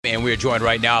and we are joined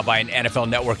right now by an NFL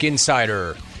Network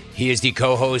insider. He is the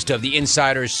co-host of The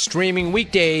Insider's streaming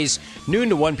weekdays, noon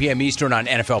to 1 p.m. Eastern on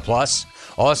NFL Plus.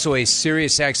 Also a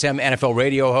SiriusXM NFL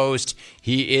radio host.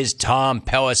 He is Tom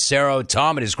Pelissero.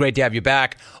 Tom, it is great to have you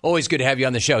back. Always good to have you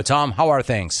on the show. Tom, how are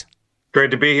things?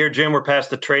 Great to be here, Jim. We're past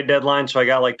the trade deadline, so I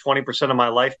got like 20% of my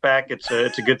life back. It's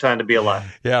a good time to be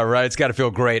alive. Yeah, right. It's got to feel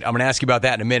great. I'm going to ask you about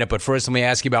that in a minute, but first let me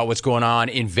ask you about what's going on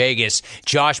in Vegas.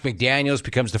 Josh McDaniels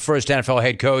becomes the first NFL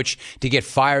head coach to get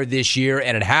fired this year,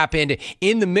 and it happened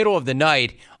in the middle of the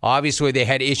night. Obviously, they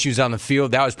had issues on the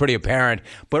field. That was pretty apparent.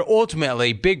 But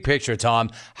ultimately, big picture, Tom,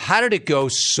 how did it go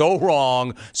so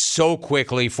wrong so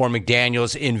quickly for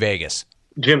McDaniels in Vegas?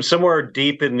 Jim, somewhere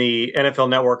deep in the NFL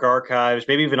Network archives,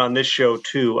 maybe even on this show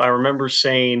too, I remember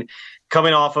saying,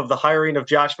 coming off of the hiring of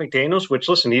Josh McDaniels, which,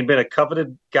 listen, he'd been a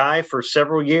coveted guy for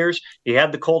several years. He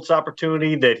had the Colts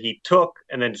opportunity that he took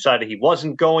and then decided he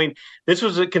wasn't going. This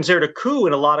was considered a coup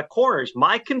in a lot of corners.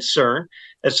 My concern,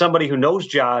 as somebody who knows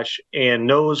Josh and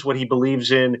knows what he believes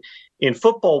in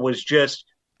football, was just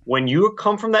when you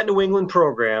come from that New England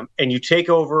program and you take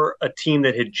over a team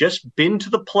that had just been to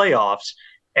the playoffs,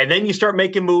 and then you start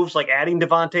making moves like adding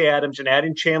Devontae Adams and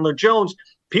adding Chandler Jones,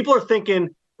 people are thinking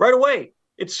right away,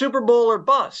 it's Super Bowl or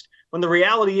bust. When the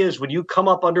reality is, when you come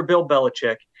up under Bill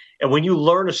Belichick and when you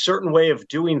learn a certain way of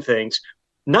doing things,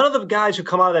 none of the guys who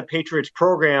come out of that Patriots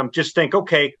program just think,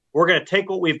 okay, we're going to take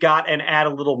what we've got and add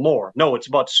a little more. No, it's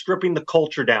about stripping the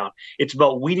culture down. It's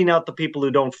about weeding out the people who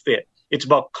don't fit. It's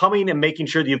about coming and making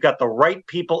sure that you've got the right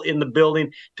people in the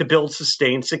building to build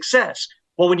sustained success.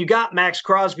 Well, when you got Max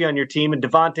Crosby on your team and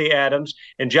Devontae Adams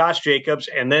and Josh Jacobs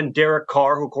and then Derek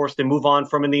Carr, who, of course, they move on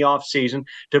from in the offseason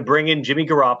to bring in Jimmy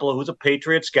Garoppolo, who's a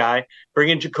Patriots guy, bring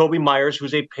in Jacoby Myers,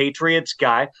 who's a Patriots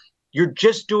guy, you're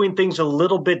just doing things a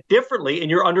little bit differently, and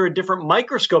you're under a different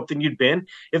microscope than you'd been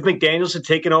if McDaniels had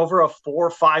taken over a 4 or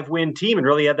 5 win team and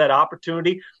really had that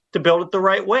opportunity to build it the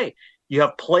right way. You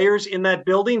have players in that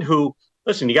building who,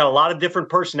 listen, you got a lot of different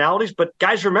personalities, but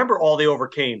guys, remember all they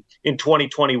overcame in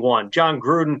 2021. John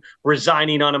Gruden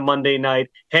resigning on a Monday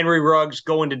night, Henry Ruggs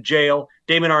going to jail,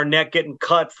 Damon Arnett getting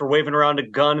cut for waving around a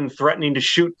gun and threatening to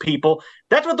shoot people.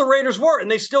 That's what the Raiders were, and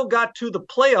they still got to the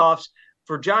playoffs.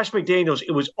 For Josh McDaniels,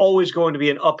 it was always going to be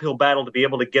an uphill battle to be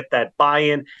able to get that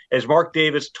buy-in. As Mark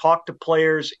Davis talked to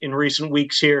players in recent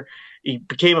weeks here, it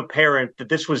became apparent that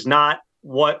this was not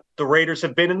what the Raiders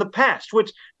have been in the past,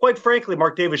 which, quite frankly,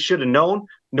 Mark Davis should have known,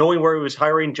 knowing where he was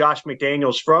hiring Josh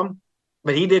McDaniels from.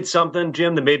 But he did something,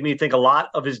 Jim, that made me think a lot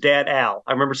of his dad, Al.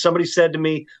 I remember somebody said to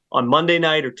me on Monday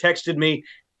night or texted me,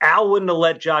 Al wouldn't have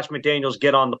let Josh McDaniels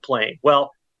get on the plane.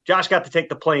 Well, Josh got to take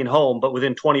the plane home, but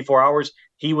within 24 hours,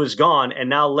 he was gone. And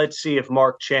now let's see if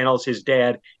Mark channels his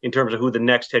dad in terms of who the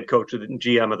next head coach or the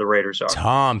GM of the Raiders are.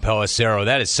 Tom Pelissero,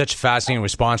 that is such a fascinating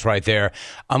response right there.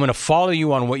 I'm going to follow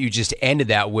you on what you just ended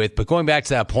that with, but going back to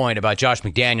that point about Josh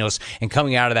McDaniels and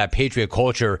coming out of that Patriot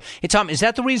culture, hey, Tom, is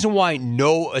that the reason why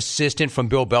no assistant from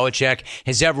Bill Belichick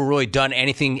has ever really done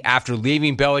anything after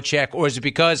leaving Belichick, or is it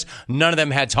because none of them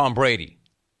had Tom Brady?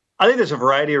 I think there's a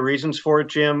variety of reasons for it,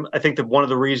 Jim. I think that one of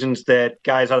the reasons that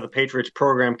guys out of the Patriots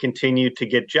program continue to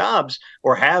get jobs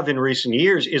or have in recent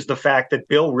years is the fact that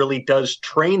Bill really does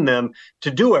train them to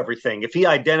do everything. If he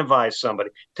identifies somebody,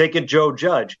 take a Joe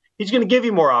Judge, he's going to give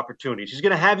you more opportunities. He's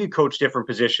going to have you coach different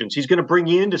positions. He's going to bring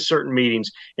you into certain meetings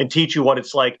and teach you what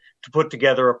it's like to put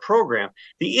together a program.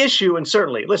 The issue, and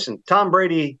certainly, listen, Tom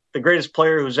Brady, the greatest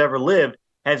player who's ever lived,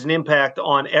 has an impact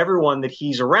on everyone that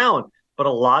he's around. But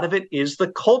a lot of it is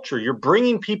the culture. You're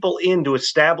bringing people in to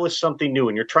establish something new,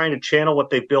 and you're trying to channel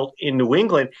what they built in New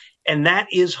England. And that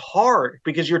is hard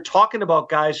because you're talking about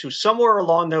guys who somewhere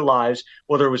along their lives,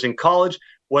 whether it was in college,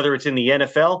 whether it's in the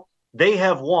NFL, they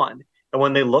have won. And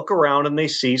when they look around and they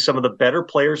see some of the better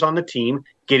players on the team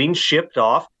getting shipped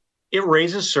off, it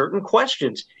raises certain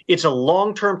questions. It's a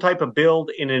long-term type of build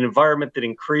in an environment that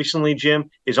increasingly, Jim,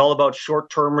 is all about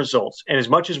short-term results. And as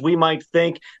much as we might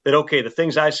think that, okay, the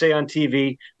things I say on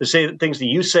TV, the things that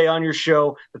you say on your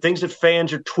show, the things that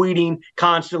fans are tweeting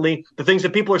constantly, the things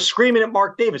that people are screaming at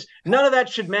Mark Davis, none of that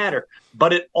should matter.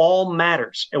 But it all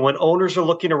matters. And when owners are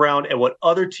looking around at what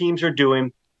other teams are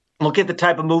doing, look at the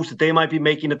type of moves that they might be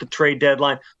making at the trade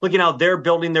deadline, look at how they're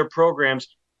building their programs,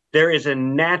 there is a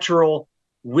natural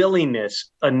willingness,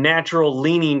 a natural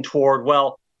leaning toward,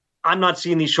 well, I'm not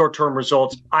seeing these short-term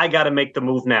results. I got to make the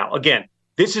move now. Again,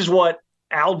 this is what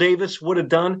Al Davis would have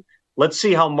done. Let's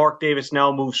see how Mark Davis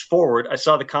now moves forward. I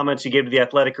saw the comments he gave to The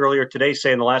Athletic earlier today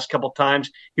saying the last couple of times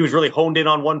he was really honed in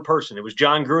on one person. It was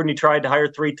John Gruden. He tried to hire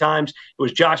 3 times. It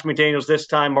was Josh McDaniels this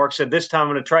time. Mark said, this time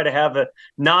I'm going to try to have a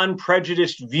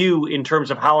non-prejudiced view in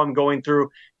terms of how I'm going through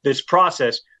this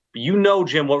process. But you know,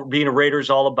 Jim, what being a Raider is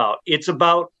all about. It's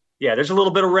about, yeah, there's a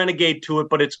little bit of renegade to it,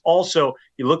 but it's also,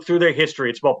 you look through their history,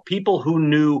 it's about people who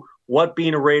knew what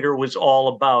being a Raider was all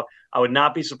about. I would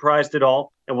not be surprised at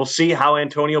all, and we'll see how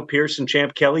Antonio Pierce and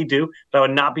Champ Kelly do, but I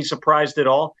would not be surprised at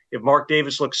all if Mark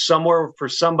Davis looks somewhere for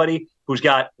somebody who's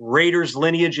got Raiders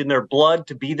lineage in their blood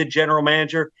to be the general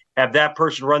manager, have that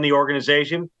person run the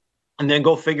organization, and then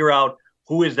go figure out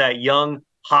who is that young,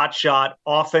 hotshot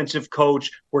offensive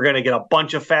coach. We're going to get a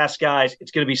bunch of fast guys.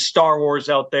 It's going to be Star Wars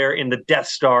out there in the Death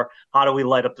Star. How do we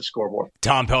light up the scoreboard?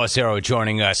 Tom Pelissero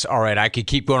joining us. All right, I could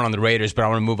keep going on the Raiders, but I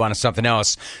want to move on to something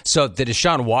else. So the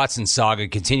Deshaun Watson saga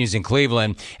continues in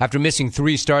Cleveland. After missing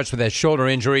 3 starts with that shoulder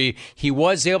injury, he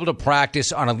was able to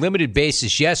practice on a limited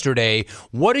basis yesterday.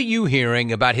 What are you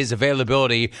hearing about his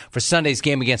availability for Sunday's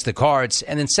game against the Cards?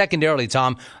 And then secondarily,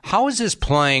 Tom, how is this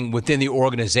playing within the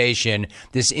organization,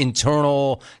 this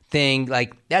internal thing?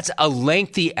 Like, that's a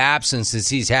lengthy absence that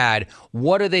he's had.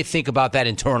 What do they think about that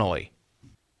internally?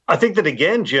 I think that,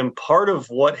 again, Jim, part of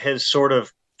what has sort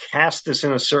of cast this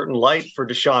in a certain light for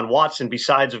Deshaun Watson,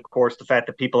 besides, of course, the fact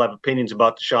that people have opinions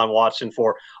about Deshaun Watson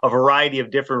for a variety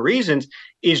of different reasons,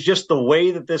 is just the way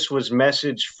that this was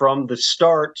messaged from the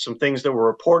start. Some things that were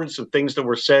reported, some things that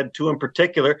were said to in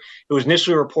particular. It was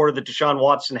initially reported that Deshaun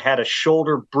Watson had a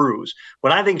shoulder bruise.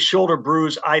 When I think shoulder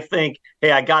bruise, I think,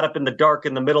 hey, I got up in the dark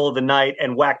in the middle of the night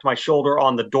and whacked my shoulder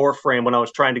on the door frame when I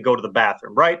was trying to go to the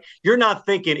bathroom, right? You're not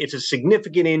thinking it's a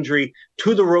significant injury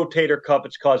to the rotator cuff.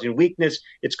 It's causing weakness.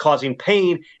 It's causing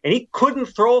pain. And he couldn't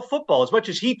throw a football as much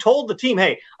as he told the team,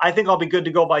 hey, I think I'll be good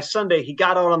to go by Sunday. He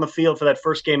got out on the field for that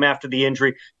first game after the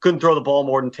injury. Couldn't throw the ball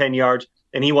more than 10 yards,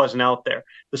 and he wasn't out there.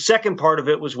 The second part of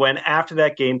it was when, after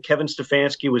that game, Kevin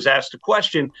Stefanski was asked a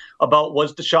question about,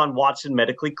 was Deshaun Watson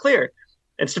medically cleared?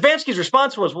 And Stefanski's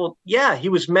response was, well, yeah, he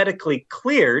was medically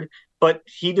cleared, but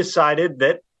he decided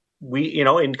that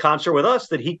in concert with us,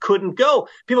 that he couldn't go.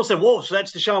 People said, whoa, so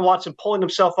that's Deshaun Watson pulling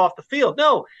himself off the field.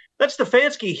 No, that's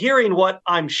Stefanski hearing what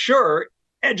I'm sure,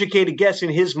 educated guess in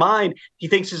his mind, he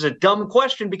thinks is a dumb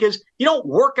question, because you don't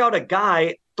work out a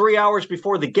guy 3 hours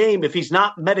before the game if he's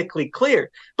not medically cleared.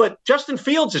 But Justin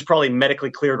Fields is probably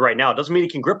medically cleared right now. Doesn't mean he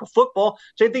can grip a football.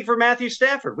 Same thing for Matthew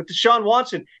Stafford. With Deshaun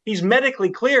Watson, he's medically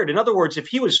cleared. In other words, if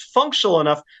he was functional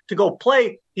enough to go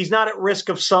play, he's not at risk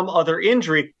of some other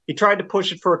injury. He tried to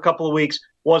push it for a couple of weeks,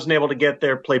 wasn't able to get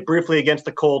there, played briefly against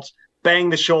the Colts,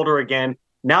 banged the shoulder again.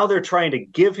 Now they're trying to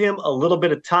give him a little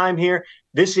bit of time here.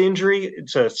 This injury,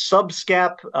 it's a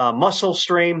subscap muscle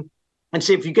strain. And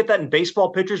see, if you get that in baseball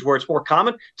pitchers where it's more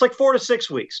common, it's like 4 to 6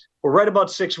 weeks. We're right about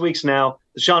 6 weeks now.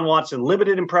 Deshaun Watson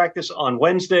limited in practice on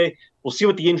Wednesday. We'll see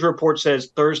what the injury report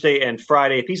says Thursday and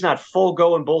Friday. If he's not full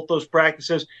go in both those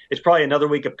practices, it's probably another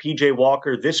week of P.J.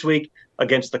 Walker this week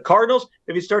against the Cardinals.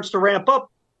 If he starts to ramp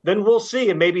up, then we'll see.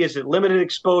 And maybe is it limited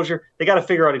exposure? They got to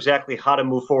figure out exactly how to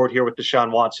move forward here with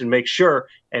Deshaun Watson, make sure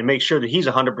that he's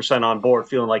 100% on board,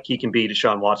 feeling like he can be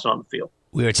Deshaun Watson on the field.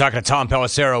 We were talking to Tom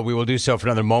Pelissero. We will do so for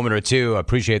another moment or two. I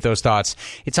appreciate those thoughts.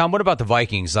 Hey, Tom, what about the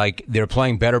Vikings? Like, they're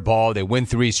playing better ball. They win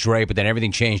 3 straight, but then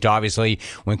everything changed, obviously,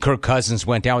 when Kirk Cousins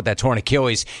went down with that torn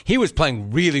Achilles. He was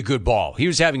playing really good ball. He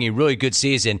was having a really good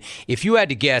season. If you had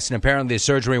to guess, and apparently the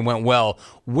surgery went well,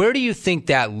 where do you think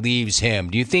that leaves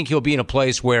him? Do you think he'll be in a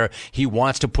place where he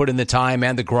wants to put in the time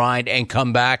and the grind and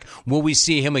come back? Will we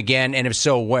see him again? And if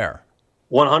so, where?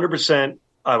 100%.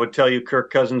 I would tell you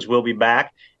Kirk Cousins will be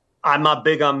back. I'm not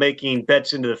big on making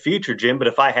bets into the future, Jim, but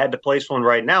if I had to place one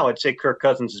right now, I'd say Kirk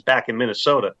Cousins is back in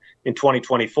Minnesota in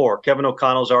 2024. Kevin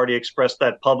O'Connell's already expressed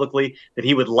that publicly, that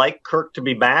he would like Kirk to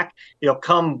be back.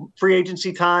 Come free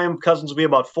agency time, Cousins will be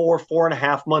about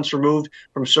 4.5 months removed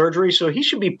from surgery. So he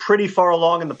should be pretty far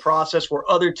along in the process, where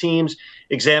other teams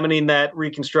examining that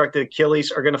reconstructed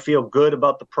Achilles are going to feel good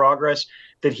about the progress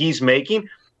that he's making.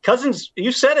 Cousins,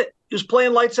 you said it, he was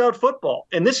playing lights out football.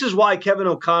 And this is why Kevin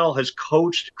O'Connell has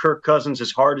coached Kirk Cousins as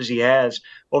hard as he has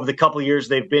over the couple of years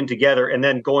they've been together. And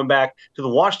then going back to the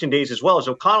Washington days as well, as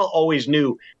O'Connell always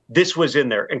knew this was in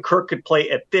there and Kirk could play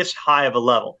at this high of a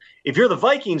level. If you're the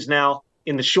Vikings now,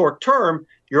 in the short term,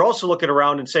 you're also looking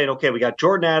around and saying, okay, we got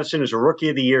Jordan Addison, who's a Rookie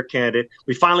of the Year candidate.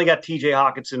 We finally got TJ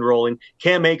Hockenson rolling.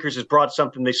 Cam Akers has brought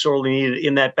something they sorely needed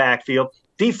in that backfield.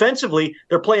 Defensively,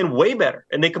 they're playing way better,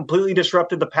 and they completely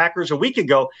disrupted the Packers a week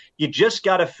ago. You just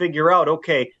got to figure out,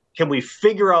 okay, can we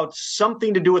figure out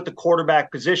something to do with the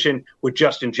quarterback position, with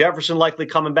Justin Jefferson likely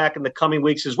coming back in the coming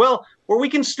weeks as well, where we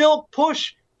can still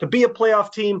push to be a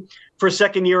playoff team for a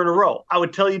second year in a row? I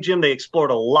would tell you, Jim, they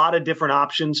explored a lot of different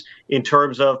options in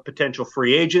terms of potential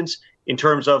free agents in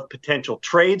terms of potential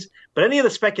trades. But any of the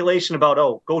speculation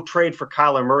about, go trade for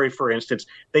Kyler Murray, for instance,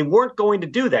 they weren't going to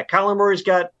do that. Kyler Murray's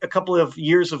got a couple of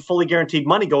years of fully guaranteed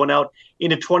money going out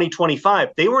into 2025.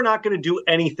 They were not going to do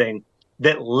anything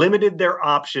that limited their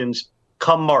options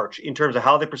come March in terms of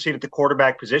how they proceed at the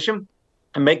quarterback position.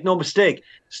 And make no mistake,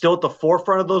 still at the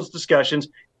forefront of those discussions,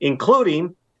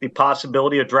 including the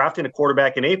possibility of drafting a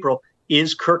quarterback in April,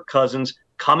 is Kirk Cousins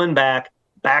coming back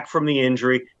from the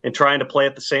injury and trying to play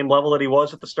at the same level that he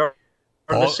was at the start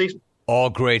of this season. All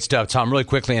great stuff, Tom. Really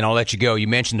quickly, and I'll let you go. You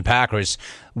mentioned the Packers.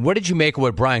 What did you make of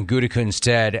what Brian Gutekunst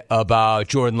said about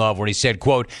Jordan Love when he said,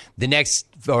 quote, the next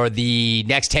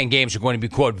 10 games are going to be,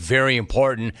 quote, very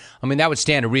important? I mean, that would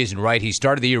stand to reason, right? He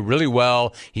started the year really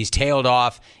well. He's tailed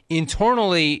off.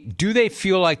 Internally, do they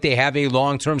feel like they have a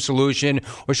long-term solution,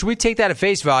 or should we take that at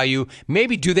face value?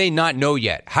 Maybe do they not know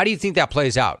yet? How do you think that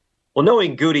plays out? Well,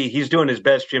 knowing Goody, he's doing his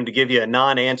best, Jim, to give you a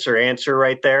non-answer answer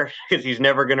right there, because he's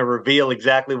never going to reveal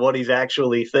exactly what he's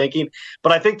actually thinking.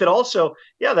 But I think that also,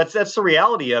 that's the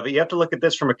reality of it. You have to look at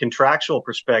this from a contractual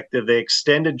perspective. They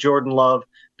extended Jordan Love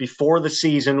before the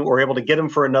season, were able to get him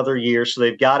for another year. So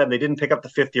they've got him. They didn't pick up the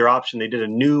fifth-year option. They did a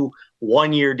new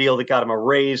one-year deal that got him a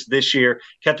raise this year,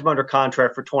 kept him under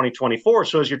contract for 2024.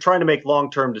 So as you're trying to make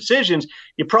long-term decisions,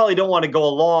 you probably don't want to go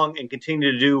along and continue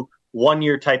to do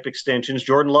one-year type extensions.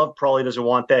 Jordan Love probably doesn't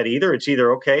want that either. It's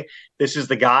either, okay, this is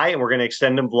the guy and we're going to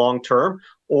extend him long-term,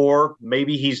 or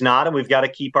maybe he's not and we've got to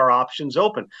keep our options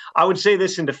open. I would say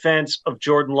this in defense of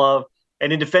Jordan Love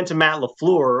and in defense of Matt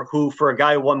LaFleur, who, for a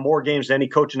guy who won more games than any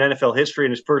coach in NFL history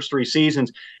in his first 3 seasons,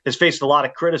 has faced a lot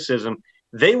of criticism.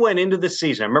 They went into the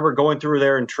season, I remember going through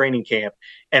there in training camp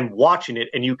and watching it,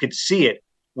 and you could see it,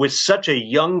 with such a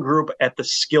young group at the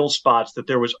skill spots, that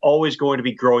there was always going to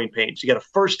be growing pains. You got a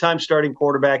first-time starting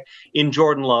quarterback in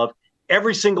Jordan Love.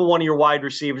 Every single one of your wide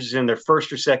receivers is in their first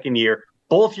or second year.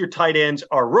 Both your tight ends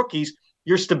are rookies.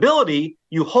 Your stability,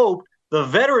 you hoped, the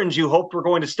veterans you hoped were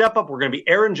going to step up, were going to be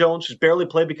Aaron Jones, who's barely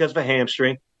played because of a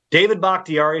hamstring, David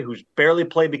Bakhtiari, who's barely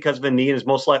played because of a knee and is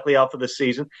most likely out for the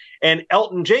season, and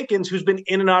Elton Jenkins, who's been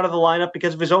in and out of the lineup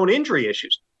because of his own injury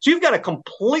issues. So you've got a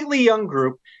completely young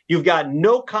group. You've got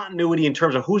no continuity in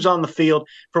terms of who's on the field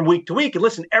from week to week. And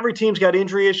listen, every team's got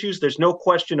injury issues. There's no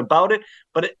question about it.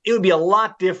 But it would be a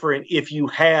lot different if you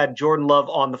had Jordan Love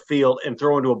on the field and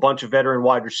throw into a bunch of veteran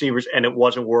wide receivers and it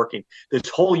wasn't working. This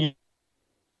whole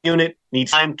unit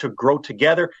needs time to grow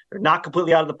together. They're not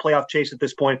completely out of the playoff chase at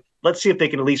this point. Let's see if they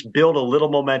can at least build a little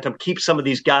momentum, keep some of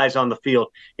these guys on the field,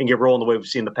 and get rolling the way we've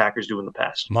seen the Packers do in the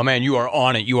past. My man, you are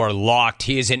on it. You are locked.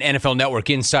 He is an NFL Network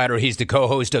insider. He's the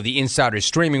co-host of the Insider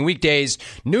streaming weekdays,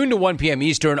 noon to 1 p.m.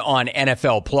 Eastern on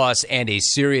NFL Plus, and a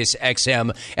Sirius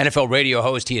XM NFL radio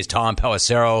host. He is Tom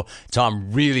Pelissero.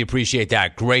 Tom, really appreciate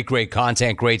that. Great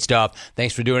content, great stuff.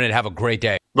 Thanks for doing it. Have a great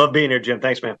day. Love being here, Jim.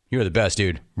 Thanks, man. You're the best,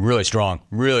 dude. Really strong.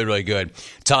 Really good.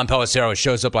 Tom Pelissero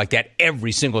shows up like that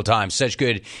every single time. Such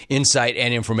good insight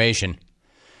and information,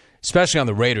 especially on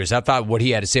the Raiders. I thought what he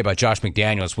had to say about Josh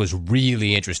McDaniels was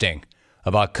really interesting,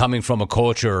 about coming from a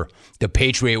culture, the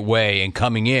Patriot way, and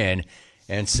coming in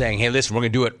and saying, hey, listen, we're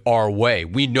going to do it our way.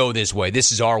 We know this way.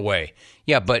 This is our way.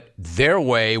 Yeah, but their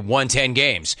way won 10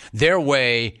 games. Their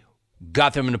way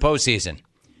got them in the postseason.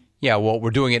 Yeah, well,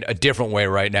 we're doing it a different way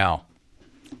right now.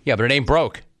 Yeah, but it ain't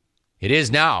broke. It is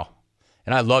now.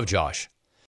 And I love Josh.